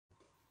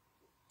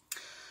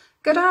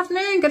Good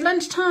afternoon, good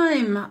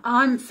lunchtime.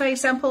 I'm Faye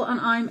Semple and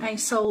I'm a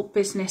soul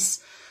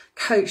business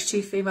coach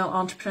to female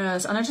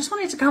entrepreneurs. And I just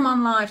wanted to come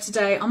on live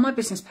today on my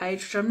business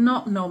page, which I'm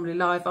not normally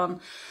live on,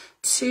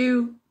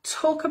 to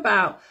talk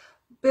about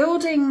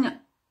building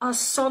a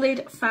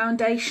solid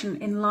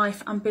foundation in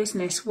life and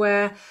business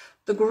where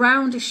the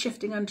ground is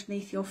shifting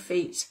underneath your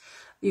feet.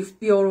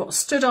 You're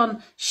stood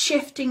on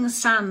shifting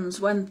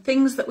sands when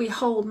things that we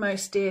hold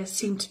most dear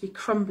seem to be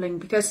crumbling,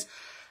 because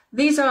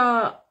these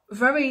are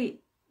very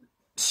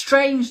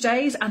strange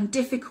days and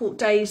difficult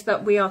days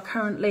that we are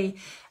currently,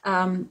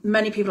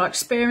 many people are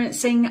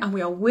experiencing and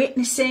we are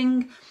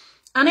witnessing,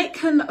 and it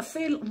can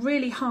feel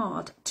really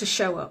hard to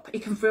show up.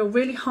 It can feel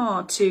really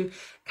hard to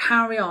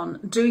carry on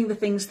doing the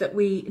things that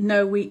we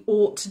know we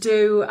ought to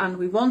do and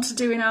we want to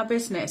do in our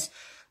business.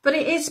 But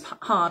it is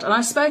hard, and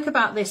I spoke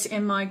about this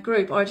in my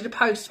group, or I did a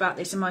post about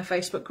this in my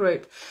Facebook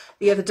group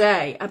the other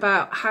day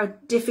about how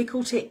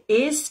difficult it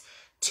is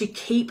to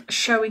keep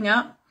showing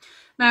up.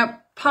 Now,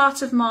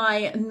 part of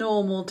my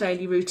normal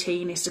daily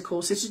routine is, of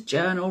course, to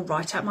journal,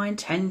 write out my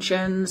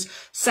intentions,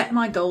 set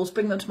my goals,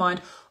 bring them to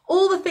mind,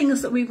 all the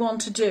things that we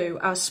want to do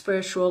as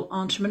spiritual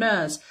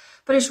entrepreneurs.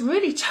 But it's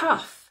really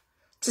tough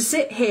to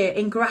sit here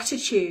in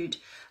gratitude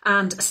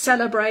and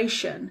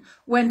celebration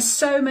when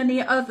so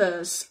many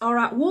others are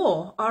at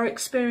war, are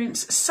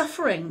experiencing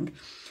suffering.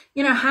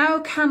 You know,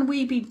 how can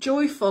we be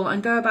joyful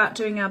and go about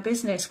doing our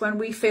business when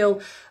we feel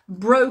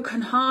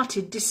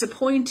broken-hearted,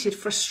 disappointed,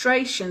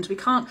 frustrations? We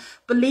can't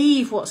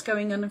believe what's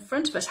going on in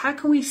front of us. How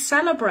can we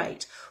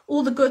celebrate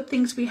all the good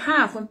things we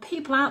have when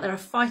people out there are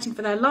fighting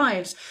for their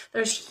lives?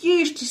 There's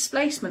huge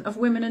displacement of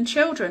women and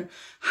children.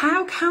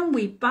 How can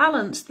we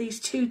balance these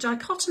two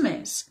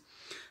dichotomies?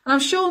 And I'm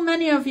sure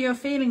many of you are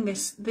feeling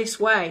this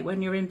way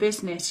when you're in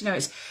business. You know,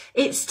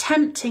 it's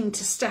tempting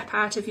to step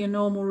out of your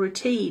normal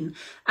routine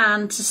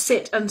and to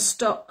sit and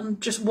stop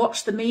and just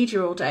watch the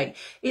media all day.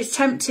 It's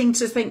tempting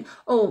to think,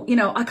 oh, you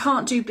know, I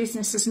can't do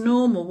business as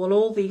normal while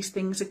all these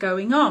things are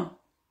going on.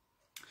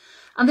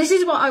 And this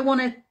is what I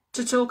wanted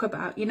to talk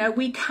about. You know,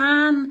 we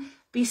can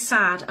be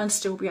sad and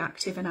still be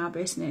active in our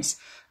business,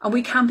 and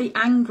we can be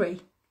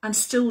angry and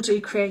still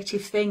do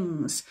creative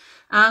things,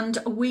 and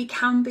we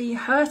can be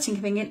hurting,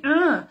 thinking,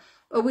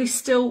 but we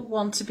still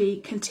want to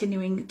be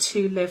continuing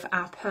to live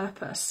our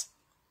purpose.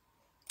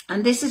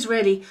 And this is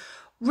really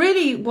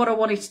what I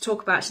wanted to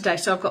talk about today.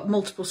 So I've got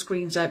multiple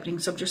screens opening,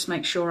 so I'll just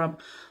make sure I'm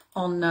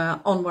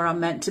on where I'm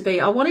meant to be.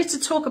 I wanted to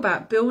talk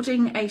about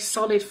building a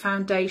solid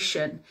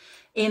foundation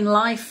in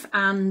life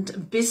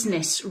and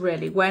business,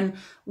 really, when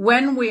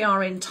we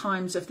are in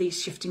times of these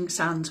shifting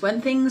sands,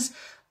 when things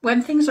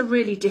are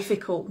really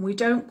difficult and we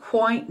don't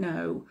quite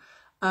know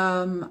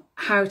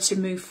how to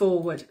move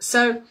forward.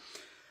 So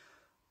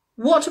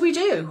what do we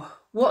do?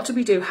 What do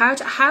we do?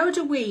 How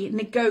do we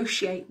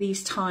negotiate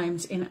these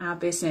times in our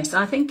business?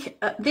 And I think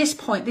at this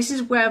point, this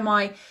is where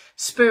my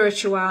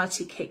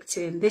spirituality kicked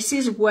in. This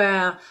is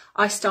where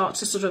I start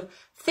to sort of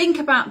think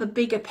about the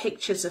bigger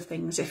pictures of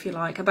things, if you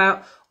like,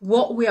 about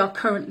what we are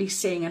currently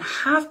seeing and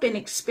have been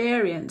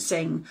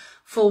experiencing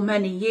for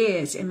many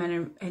years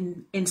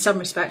in some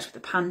respects, with the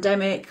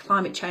pandemic,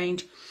 climate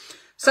change.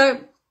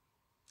 So,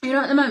 you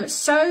know, at the moment,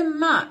 so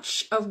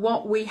much of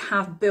what we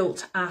have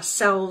built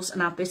ourselves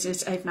and our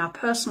business, even our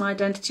personal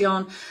identity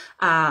on,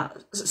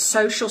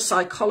 social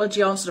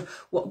psychology on, sort of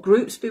what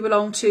groups we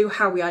belong to,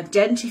 how we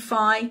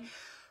identify,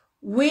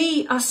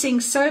 we are seeing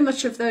so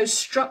much of those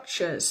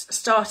structures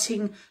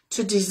starting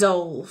to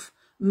dissolve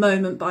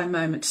moment by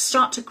moment, to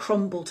start to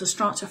crumble, to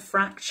start to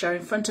fracture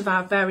in front of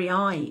our very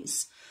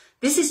eyes.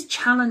 This is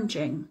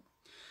challenging.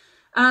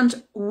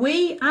 And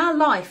our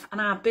life and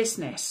our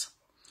business,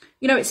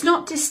 you know, it's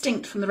not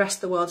distinct from the rest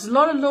of the world. There's a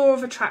lot of law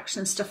of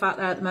attraction and stuff out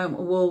there at the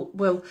moment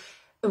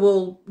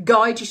will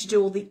guide you to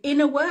do all the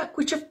inner work,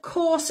 which of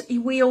course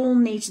we all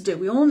need to do.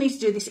 We all need to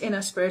do this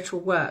inner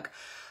spiritual work.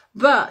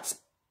 But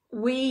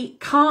we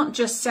can't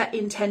just set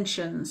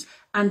intentions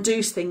and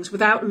do things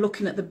without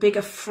looking at the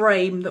bigger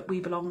frame that we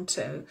belong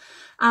to.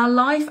 Our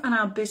life and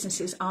our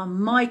businesses are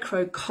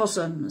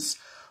microcosms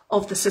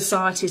of the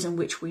societies in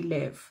which we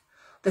live.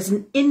 There's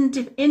an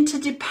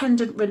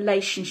interdependent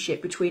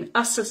relationship between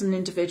us as an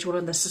individual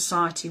and the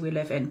society we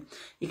live in.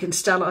 You can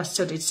tell I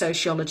studied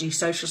sociology,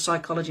 social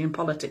psychology and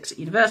politics at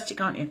university,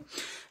 can't you?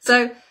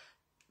 So,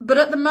 but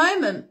at the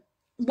moment,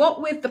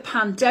 what with the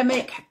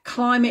pandemic,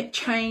 climate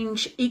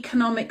change,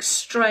 economic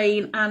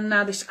strain, and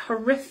now this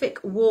horrific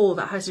war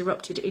that has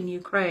erupted in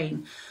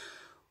Ukraine,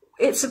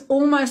 it's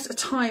almost a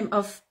time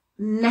of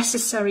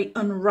necessary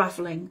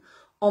unravelling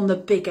on the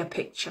bigger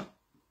picture.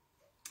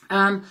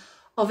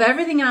 Of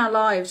everything in our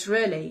lives,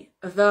 really,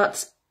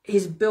 that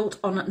is built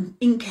on an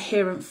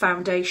incoherent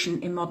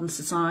foundation in modern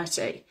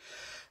society.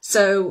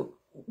 So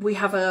we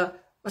have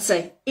let's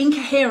say,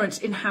 incoherence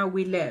in how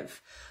we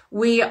live.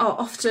 We are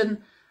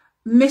often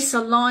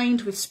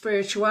misaligned with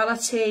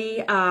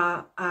spirituality,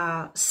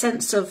 our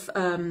sense of,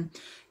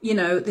 you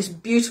know, this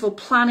beautiful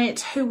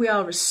planet, who we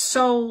are as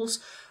souls,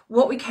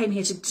 what we came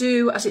here to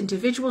do as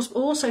individuals, but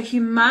also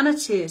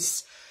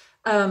humanity's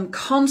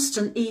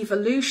constant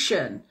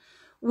evolution.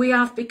 We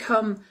have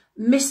become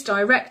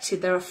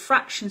misdirected. There are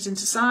fractions in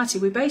society.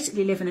 We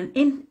basically live in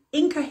an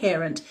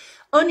incoherent,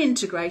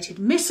 unintegrated,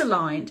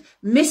 misaligned,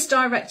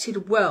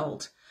 misdirected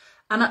world.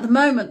 And at the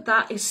moment,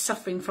 that is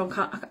suffering from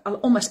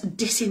almost a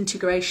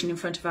disintegration in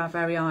front of our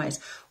very eyes.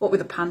 What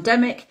with the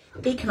pandemic,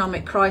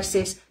 economic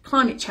crisis,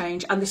 climate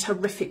change, and this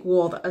horrific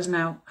war that has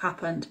now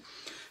happened.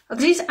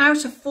 These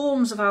outer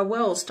forms of our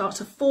world start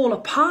to fall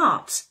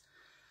apart.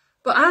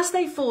 But as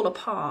they fall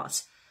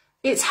apart,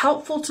 it's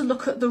helpful to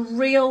look at the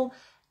real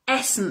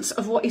essence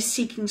of what is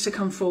seeking to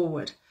come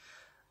forward.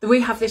 We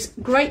have this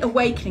great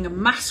awakening, a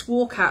mass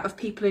walkout of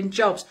people in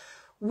jobs.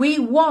 We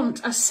want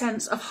a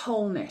sense of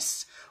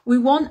wholeness. We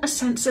want a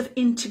sense of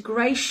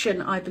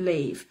integration, I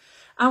believe.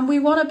 And we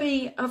want to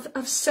be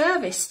of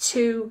service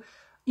to,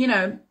 you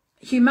know,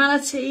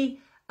 humanity,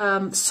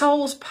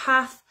 soul's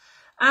path,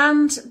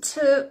 and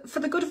for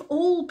the good of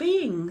all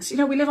beings. You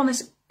know, we live on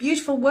this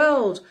beautiful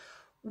world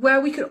where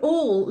we could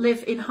all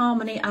live in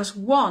harmony as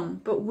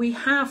one, but we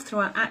have, through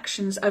our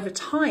actions over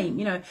time,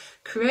 you know,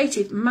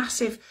 created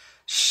massive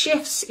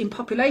shifts in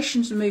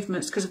populations and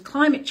movements because of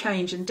climate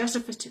change and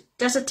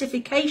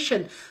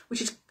desertification,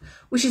 which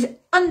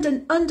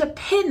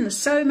underpins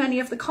so many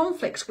of the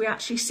conflicts we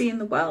actually see in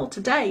the world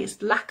today,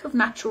 is lack of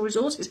natural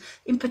resources,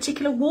 in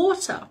particular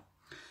water.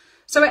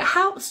 So it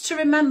helps to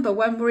remember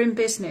when we're in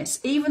business,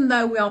 even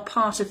though we are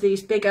part of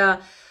these bigger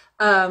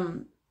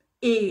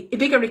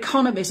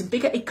economies and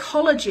bigger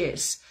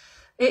ecologies,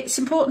 it's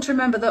important to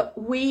remember that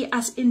we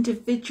as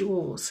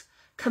individuals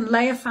can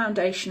lay a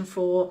foundation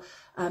for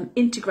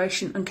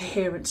integration and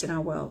coherence in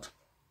our world.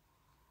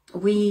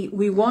 We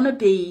want to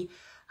be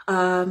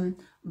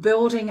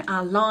building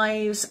our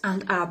lives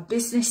and our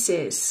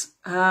businesses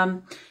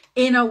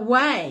in a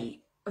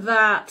way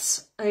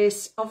that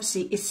is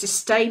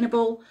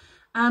sustainable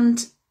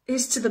and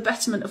is to the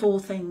betterment of all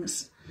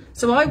things.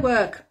 So I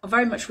work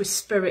very much with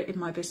spirit in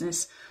my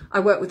business.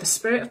 I work with the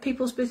spirit of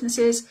people's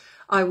businesses.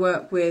 I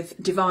work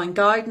with divine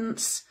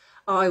guidance.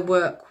 I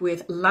work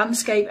with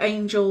landscape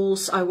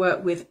angels. I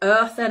work with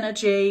earth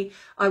energy.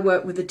 I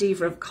work with the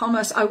diva of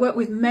commerce. I work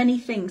with many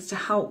things to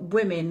help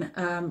women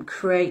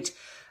create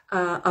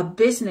a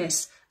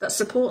business that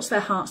supports their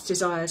heart's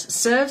desires,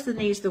 serves the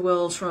needs of the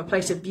world from a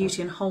place of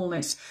beauty and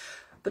wholeness,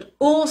 but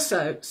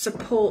also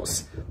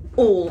supports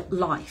all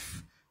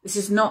life. This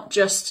is not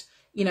just,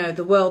 you know,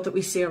 the world that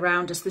we see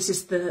around us. This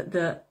is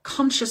the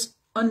conscious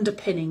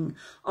underpinning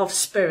of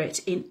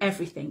spirit in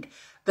everything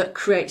that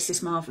creates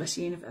this marvellous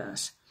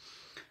universe.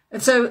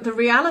 And so the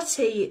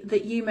reality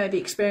that you may be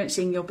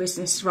experiencing in your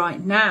business right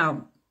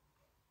now,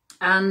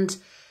 and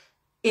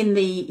in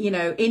the, you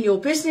know, in your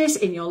business,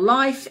 in your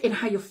life, in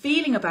how you're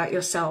feeling about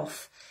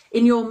yourself,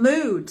 in your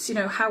moods, you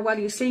know, how well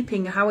you're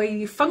sleeping, how are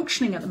you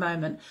functioning at the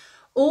moment,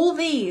 all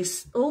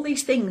these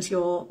things,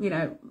 you're, you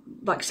know,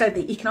 like I said,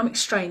 the economic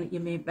strain that you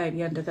may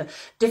be under, the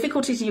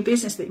difficulties in your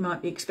business that you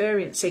might be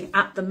experiencing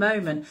at the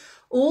moment,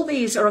 all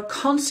these are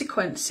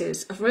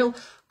consequences of real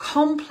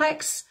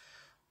complex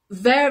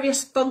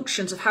various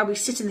functions of how we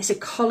sit in this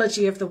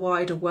ecology of the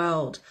wider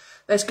world.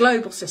 There's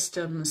global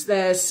systems,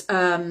 there's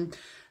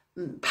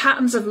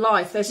patterns of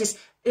life, there's this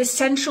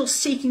essential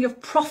seeking of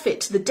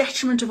profit to the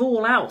detriment of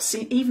all else,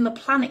 even the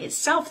planet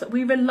itself that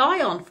we rely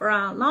on for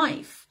our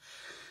life.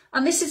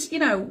 And this is, you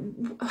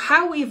know,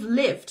 how we've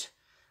lived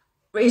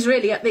is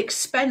really at the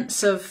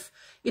expense of,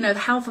 you know, the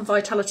health and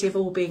vitality of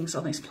all beings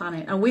on this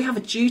planet. And we have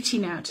a duty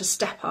now to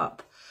step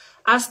up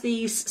as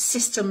these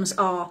systems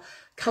are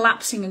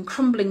collapsing and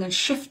crumbling and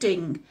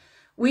shifting.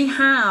 We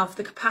have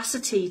the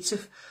capacity to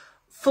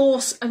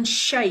force and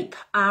shape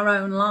our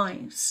own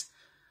lives,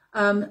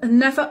 and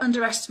never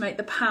underestimate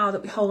the power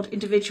that we hold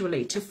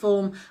individually to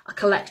form a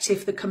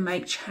collective that can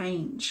make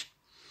change.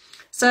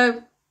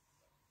 So,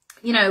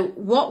 you know,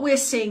 what we're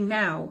seeing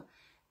now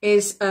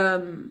is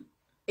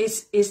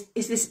this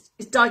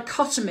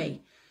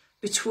dichotomy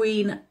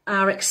between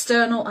our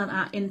external and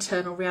our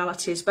internal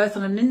realities, both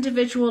on an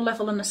individual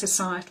level and a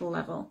societal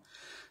level.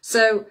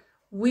 So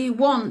we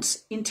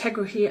want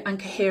integrity and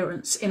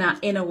coherence in our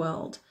inner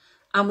world,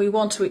 and we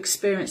want to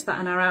experience that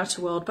in our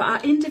outer world. But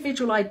our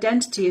individual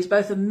identity is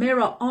both a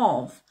mirror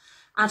of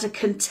and a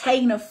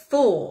container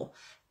for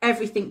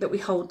everything that we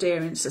hold dear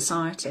in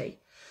society.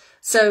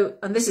 So,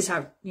 and this is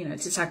how, you know,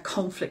 this is how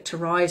conflict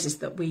arises,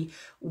 that we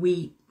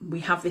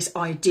have this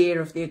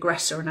idea of the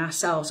aggressor in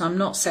ourselves. I'm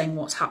not saying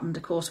what's happened,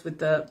 of course, with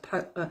the,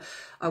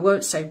 I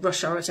won't say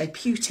Russia, I would say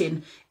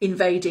Putin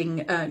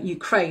invading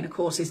Ukraine, of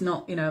course, is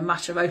not, you know, a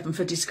matter of open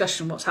for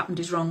discussion. What's happened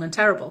is wrong and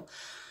terrible.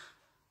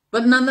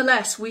 But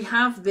nonetheless, we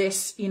have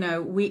this, you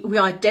know, we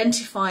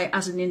identify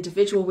as an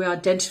individual, we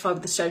identify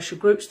with the social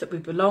groups that we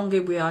belong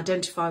in, we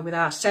identify with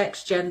our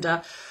sex,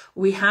 gender.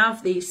 We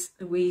have these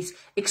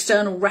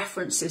external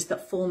references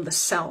that form the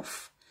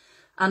self.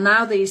 And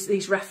now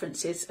these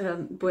references,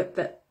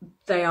 that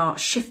they are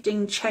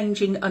shifting,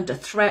 changing, under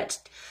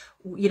threat.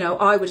 You know,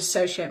 I would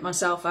associate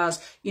myself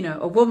as, you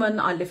know, a woman.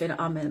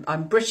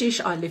 I'm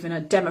British. I live in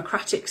a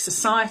democratic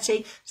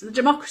society. So the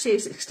democracy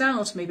is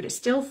external to me, but it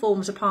still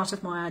forms a part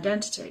of my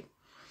identity.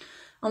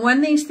 And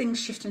when these things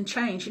shift and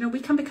change, we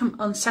can become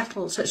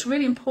unsettled. So it's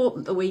really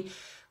important that we,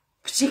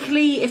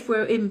 particularly if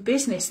we're in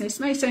business, and this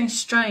may sound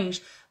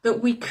strange,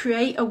 that we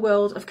create a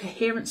world of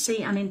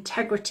coherency and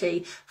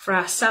integrity for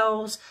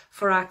ourselves,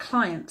 for our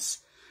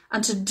clients.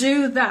 And to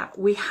do that,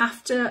 we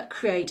have to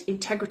create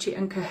integrity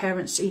and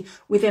coherency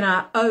within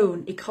our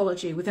own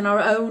ecology, within our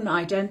own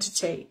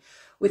identity,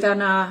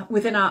 within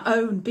our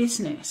own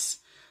business.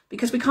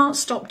 Because we can't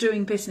stop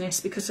doing business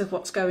because of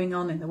what's going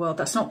on in the world.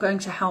 That's not going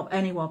to help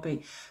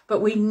anybody.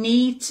 But we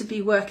need to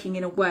be working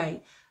in a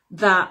way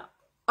that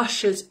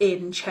ushers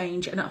in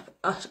change and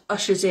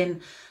ushers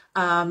in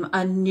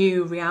a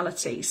new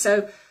reality.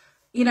 So,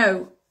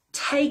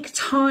 take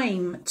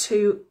time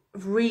to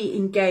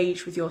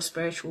re-engage with your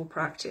spiritual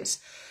practice.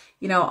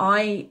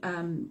 I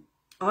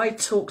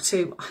talk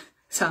to,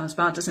 sounds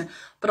bad, doesn't it?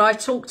 But I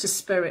talk to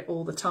spirit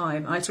all the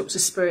time. I talk to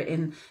spirit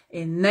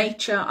in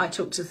nature. I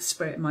talk to the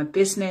spirit in my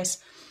business.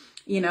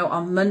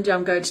 On Monday,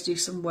 I'm going to do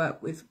some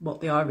work with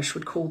what the Irish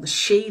would call the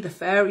Sidhe, the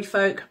fairy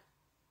folk.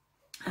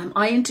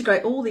 I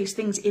integrate all these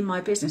things in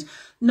my business,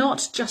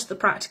 not just the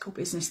practical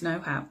business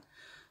know-how,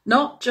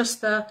 not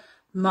just the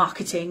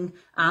marketing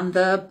and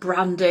the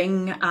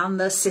branding and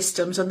the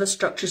systems and the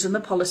structures and the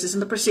policies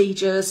and the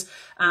procedures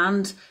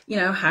and,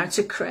 how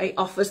to create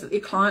offers that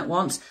your client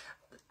wants,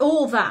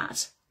 all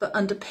that. But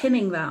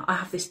underpinning that, I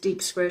have this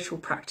deep spiritual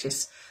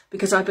practice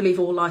because I believe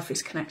all life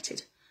is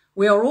connected.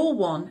 We are all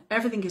one.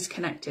 Everything is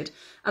connected.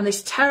 And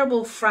this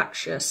terrible,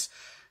 fractious,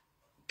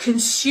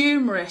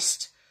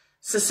 consumerist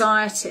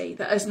society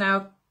that is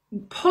now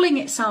pulling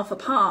itself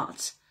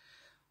apart,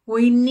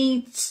 we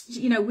need,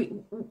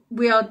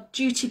 we are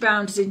duty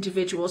bound as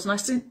individuals. And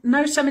I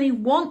know so many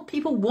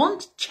people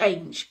want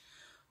change.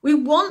 We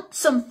want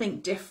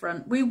something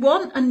different. We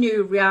want a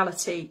new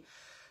reality.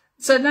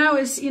 So now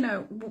is,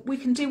 we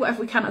can do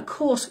whatever we can. Of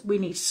course, we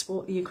need to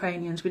support the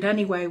Ukrainians in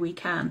any way we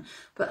can.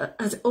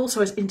 But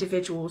also as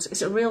individuals,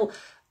 it's a real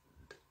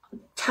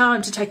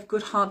time to take a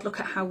good hard look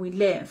at how we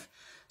live.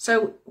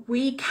 So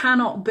we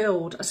cannot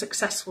build a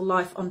successful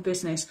life on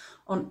business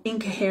on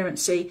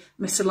incoherency,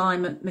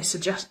 misalignment,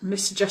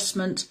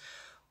 misadjustment.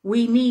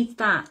 We need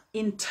that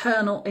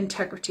internal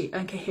integrity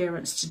and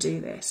coherence to do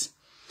this.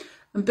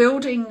 And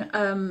building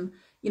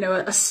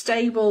a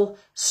stable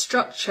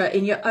structure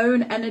in your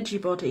own energy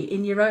body,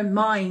 in your own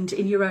mind,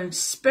 in your own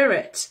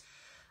spirit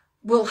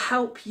will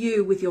help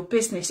you with your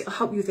business. It will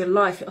help you with your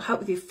life. It will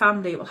help with your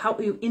family. It will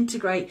help you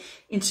integrate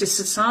into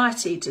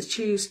society, to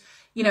choose,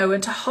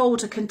 and to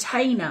hold a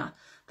container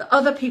that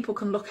other people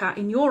can look at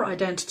in your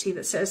identity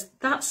that says,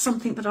 that's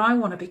something that I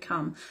want to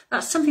become.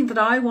 That's something that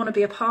I want to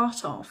be a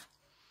part of.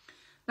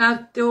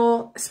 Now,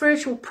 your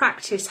spiritual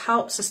practice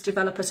helps us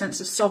develop a sense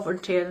of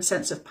sovereignty and a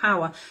sense of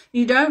power.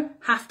 You don't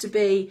have to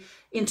be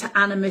into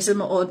animism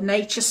or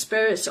nature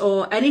spirits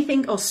or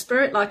anything or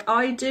spirit like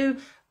I do,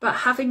 but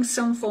having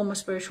some form of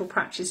spiritual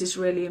practice is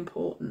really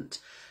important.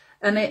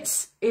 And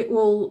it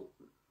will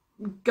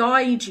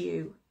guide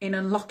you in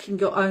unlocking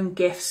your own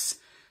gifts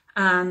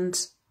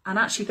and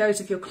actually those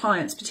of your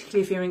clients,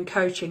 particularly if you're in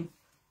coaching.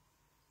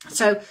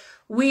 So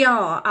we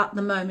are at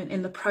the moment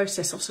in the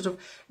process of sort of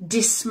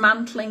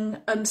dismantling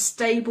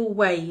unstable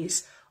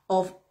ways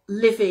of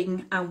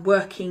living and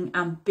working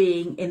and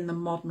being in the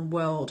modern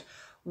world.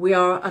 We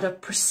are at a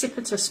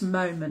precipitous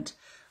moment.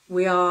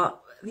 We are,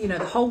 the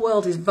whole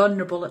world is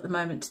vulnerable at the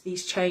moment to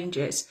these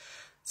changes.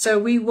 So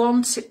we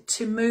want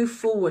to move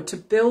forward, to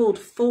build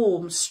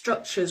forms,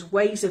 structures,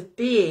 ways of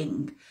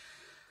being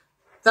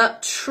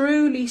that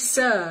truly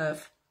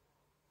serve,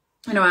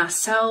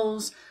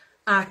 ourselves,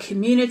 our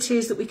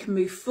communities, that we can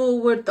move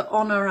forward, that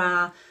honour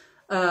our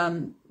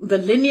the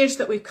lineage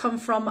that we've come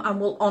from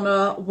and will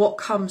honour what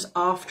comes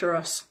after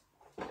us.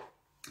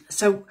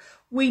 So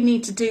we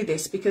need to do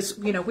this because,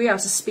 we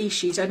as a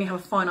species only have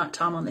a finite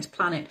time on this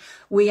planet.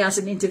 We as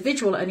an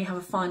individual only have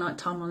a finite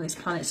time on this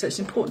planet. So it's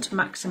important to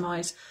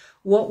maximise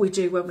what we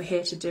do when we're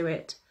here to do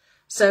it.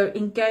 So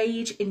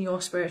engage in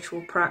your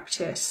spiritual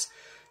practice.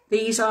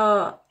 These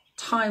are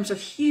times of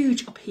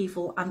huge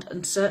upheaval and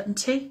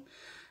uncertainty.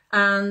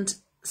 And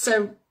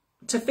so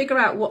to figure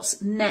out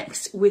what's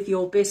next with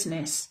your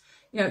business,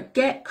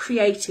 get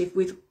creative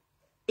with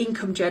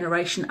income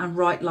generation and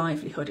right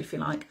livelihood, if you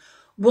like.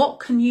 What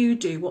can you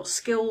do? What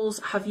skills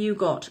have you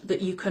got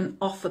that you can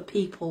offer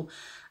people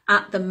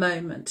at the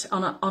moment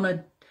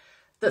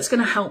that's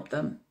going to help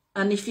them?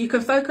 And if you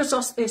can focus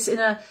on this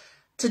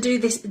to do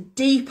this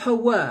deeper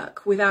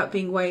work without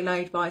being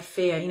waylaid by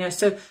fear,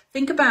 so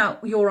think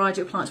about your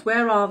ideal clients.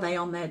 Where are they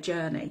on their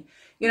journey?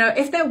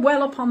 If they're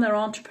well up on their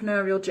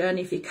entrepreneurial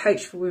journey, if you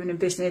coach for women in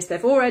business,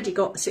 they've already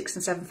got the 6-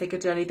 and 7-figure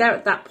journey. They're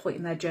at that point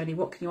in their journey.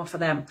 What can you offer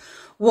them?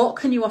 What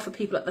can you offer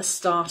people at the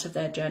start of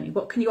their journey?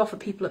 What can you offer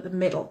people at the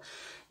middle?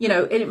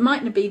 It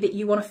might not be that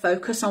you want to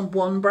focus on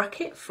one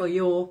bracket for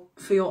your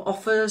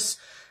offers.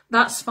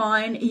 That's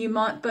fine. You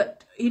might,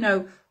 but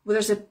well,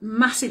 there's a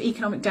massive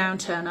economic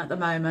downturn at the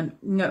moment,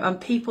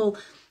 and people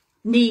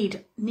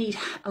need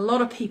a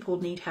lot of people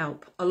need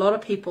help. A lot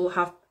of people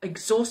have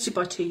exhausted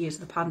by 2 years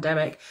of the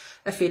pandemic.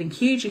 They're feeling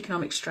huge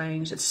economic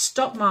strains. The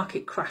stock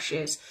market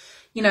crashes.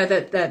 you know,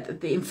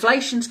 the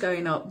inflation's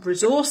going up,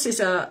 resources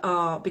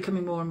are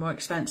becoming more and more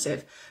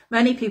expensive.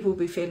 Many people will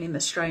be feeling the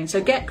strain.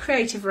 So get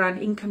creative around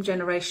income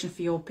generation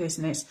for your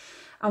business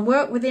and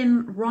work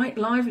within right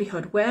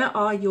livelihood. Where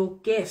are your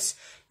gifts?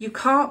 You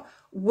can't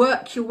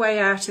work your way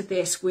out of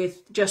this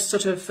with just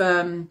sort of,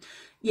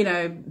 you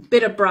know,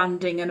 bit of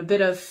branding and a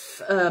bit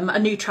of a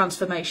new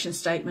transformation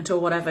statement or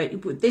whatever.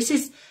 This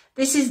is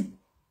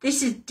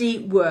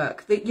deep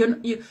work. That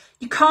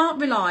you can't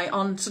rely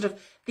on sort of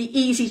the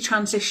easy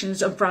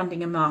transitions of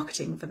branding and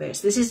marketing for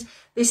this. This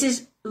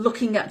is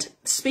looking at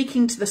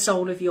speaking to the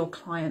soul of your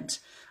client,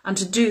 and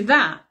to do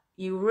that,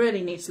 you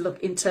really need to look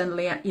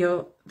internally at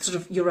your sort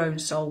of your own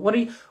soul. What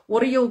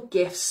are your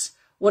gifts?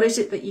 What is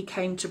it that you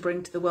came to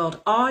bring to the world?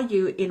 Are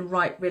you in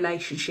right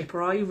relationship,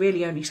 or are you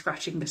really only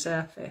scratching the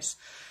surface?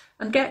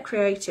 And get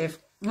creative.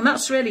 And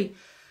that's really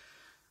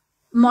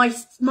my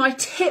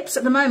tips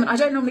at the moment. I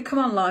don't normally come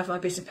on live on my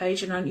business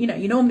page, and you know,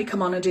 you normally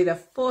come on and do the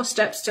 4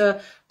 steps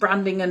to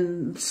branding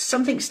and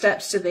something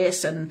steps to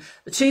this, and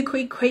the 2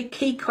 quick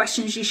key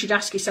questions you should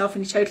ask yourself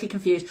when you're totally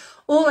confused,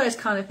 all those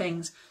kind of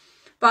things.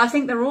 But I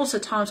think there are also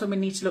times when we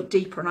need to look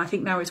deeper, and I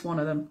think now is one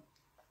of them.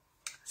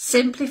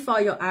 Simplify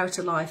your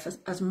outer life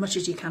as much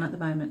as you can at the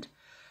moment.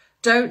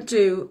 Don't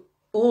do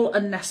all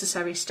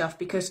unnecessary stuff,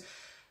 because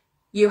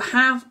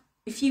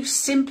if you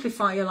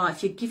simplify your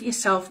life, you give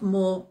yourself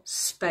more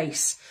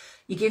space.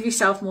 You give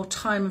yourself more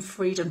time and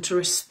freedom to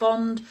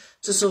respond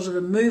to sort of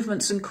the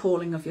movements and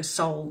calling of your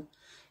soul.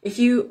 If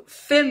you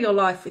fill your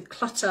life with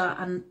clutter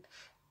and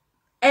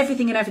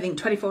everything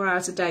 24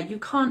 hours a day, you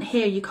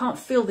can't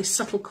feel this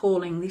subtle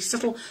calling, these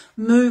subtle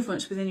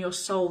movements within your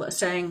soul that are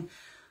saying,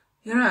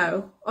 you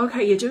know,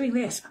 okay, you're doing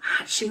this, but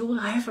actually all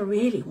I ever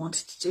really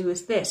wanted to do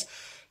is this.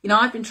 You know,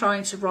 I've been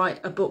trying to write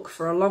a book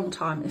for a long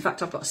time. In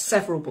fact, I've got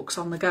several books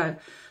on the go.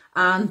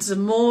 And the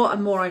more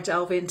and more I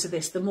delve into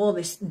this, the more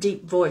this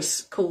deep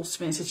voice calls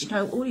to me and says, you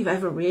know, all you've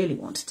ever really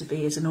wanted to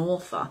be is an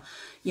author.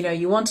 You know,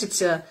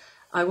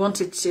 I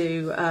wanted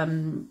to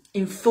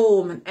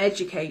inform and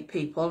educate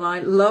people. And I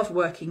love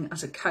working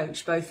as a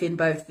coach, both in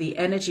the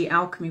energy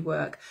alchemy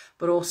work,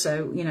 but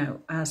also, you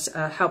know, as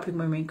helping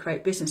women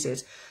create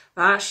businesses.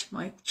 But actually,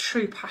 my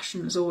true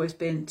passion has always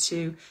been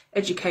to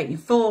educate,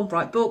 inform,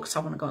 write books. I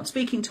want to go on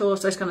speaking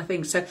tours, those kind of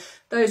things. So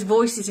those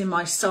voices in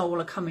my soul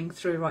are coming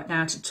through right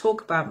now to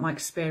talk about my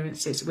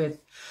experiences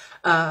with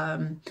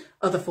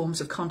other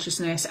forms of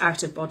consciousness,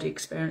 out-of-body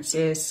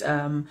experiences,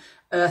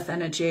 earth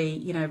energy,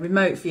 you know,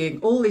 remote viewing,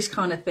 all these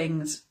kind of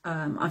things.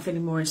 I'm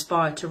feeling more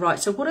inspired to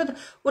write. So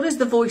what is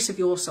the voice of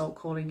your soul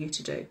calling you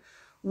to do?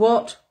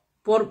 What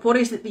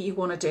is it that you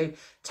want to do?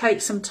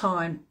 Take some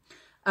time.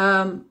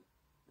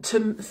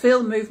 To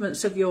feel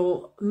movements of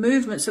your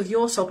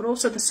soul, but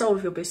also the soul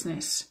of your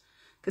business,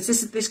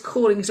 because this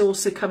calling is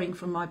also coming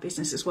from my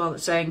business as well.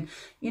 It's saying,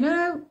 you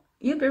know,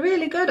 you'd be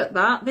really good at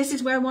that. This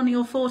is where one of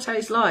your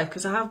fortes lie,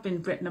 because I have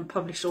been written and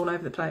published all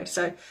over the place.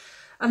 So,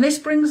 and this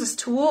brings us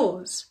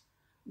towards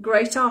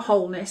greater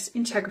wholeness,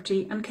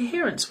 integrity, and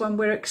coherence when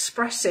we're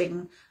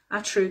expressing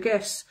our true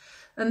gifts,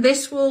 and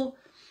this will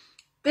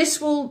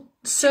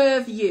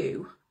serve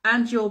you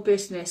and your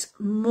business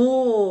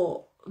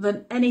more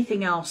than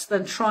anything else,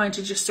 than trying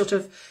to just sort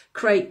of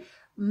create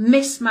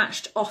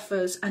mismatched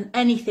offers and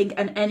anything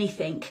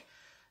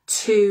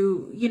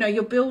to, you know,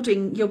 you're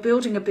building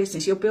a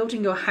business, you're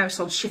building your house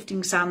on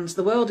shifting sands.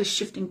 The world is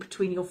shifting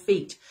between your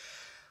feet.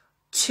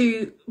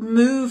 To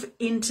move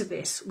into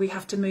this, we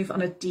have to move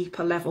on a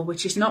deeper level,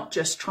 which is not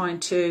just trying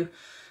to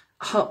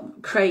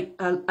create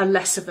a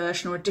lesser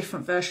version or a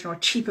different version or a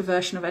cheaper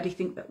version of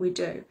anything that we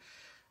do.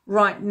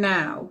 Right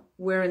now,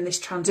 we're in this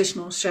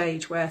transitional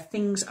stage where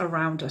things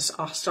around us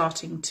are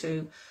starting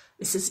to,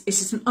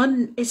 it's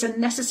a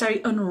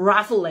necessary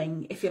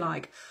unraveling, if you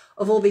like,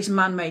 of all these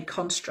man-made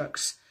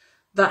constructs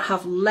that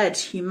have led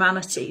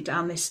humanity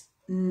down this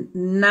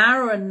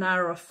narrower and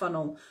narrower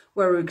funnel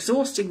where we're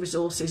exhausting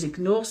resources,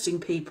 exhausting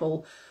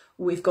people.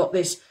 We've got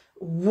this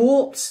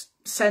warped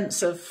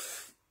sense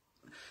of,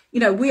 you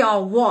know, we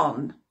are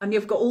one, and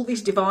you've got all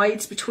these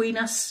divides between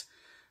us.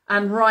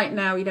 And right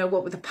now, you know,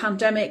 what with the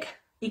pandemic,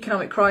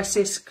 economic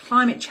crisis,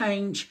 climate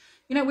change,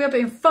 you know, we are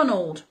being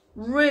funneled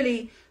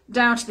really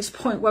down to this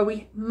point where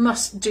we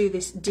must do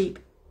this deep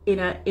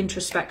inner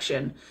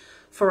introspection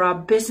for our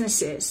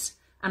businesses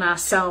and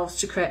ourselves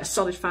to create a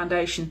solid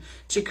foundation,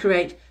 to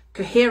create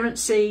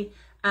coherency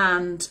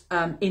and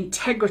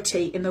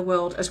integrity in the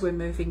world as we're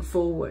moving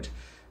forward.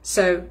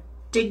 So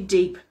dig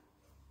deep,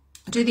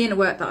 do the inner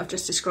work that I've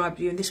just described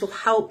to you, and this will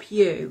help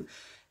you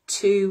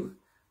to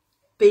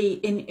be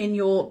in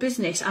your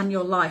business and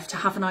your life, to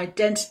have an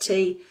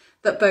identity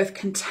that both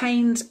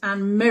contains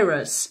and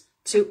mirrors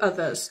to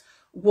others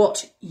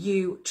what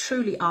you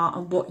truly are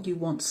and what you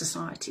want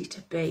society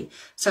to be.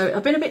 So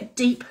I've been a bit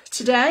deep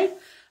today.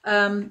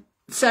 And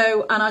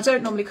I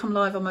don't normally come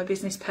live on my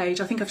business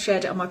page. I think I've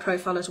shared it on my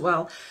profile as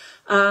well.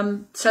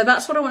 So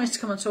that's what I wanted to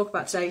come and talk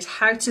about today, is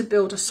how to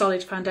build a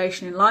solid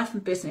foundation in life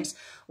and business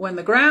when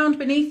the ground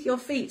beneath your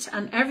feet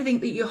and everything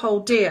that you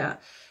hold dear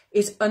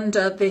is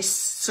under this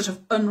sort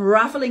of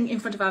unraveling in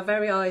front of our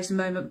very eyes,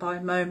 moment by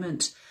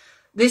moment.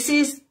 This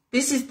is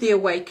the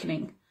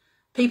awakening.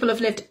 People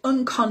have lived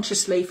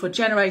unconsciously for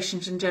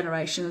generations and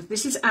generations.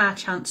 This is our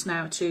chance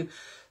now to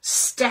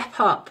step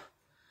up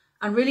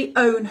and really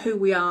own who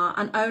we are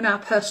and own our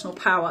personal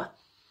power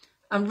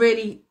and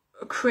really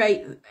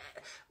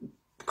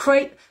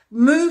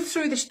move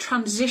through this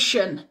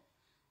transition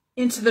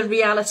into the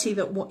reality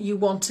that what you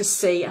want to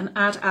see, and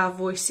add our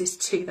voices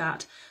to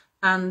that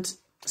and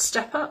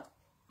step up.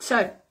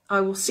 So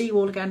I will see you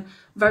all again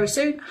very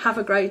soon. Have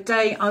a great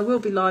day. I will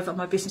be live on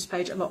my business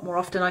page a lot more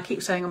often. I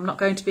keep saying I'm not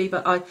going to be,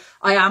 but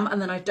I am,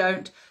 and then I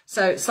don't.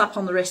 So slap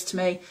on the wrist to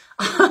me.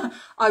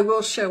 I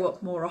will show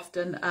up more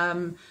often.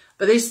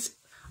 But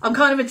I'm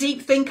kind of a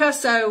deep thinker,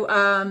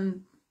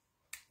 so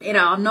you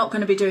know, I'm not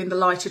going to be doing the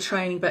lighter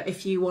training, but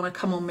if you want to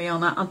come on me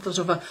on that and sort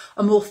of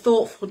a more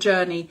thoughtful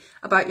journey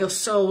about your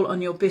soul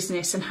and your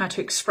business and how to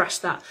express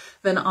that,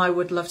 then I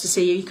would love to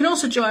see you. You can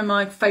also join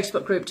my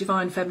Facebook group,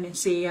 Divine Feminine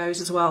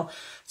CEOs, as well.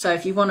 So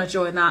if you want to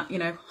join that, you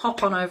know,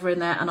 hop on over in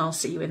there and I'll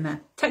see you in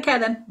there. Take care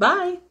then.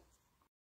 Bye.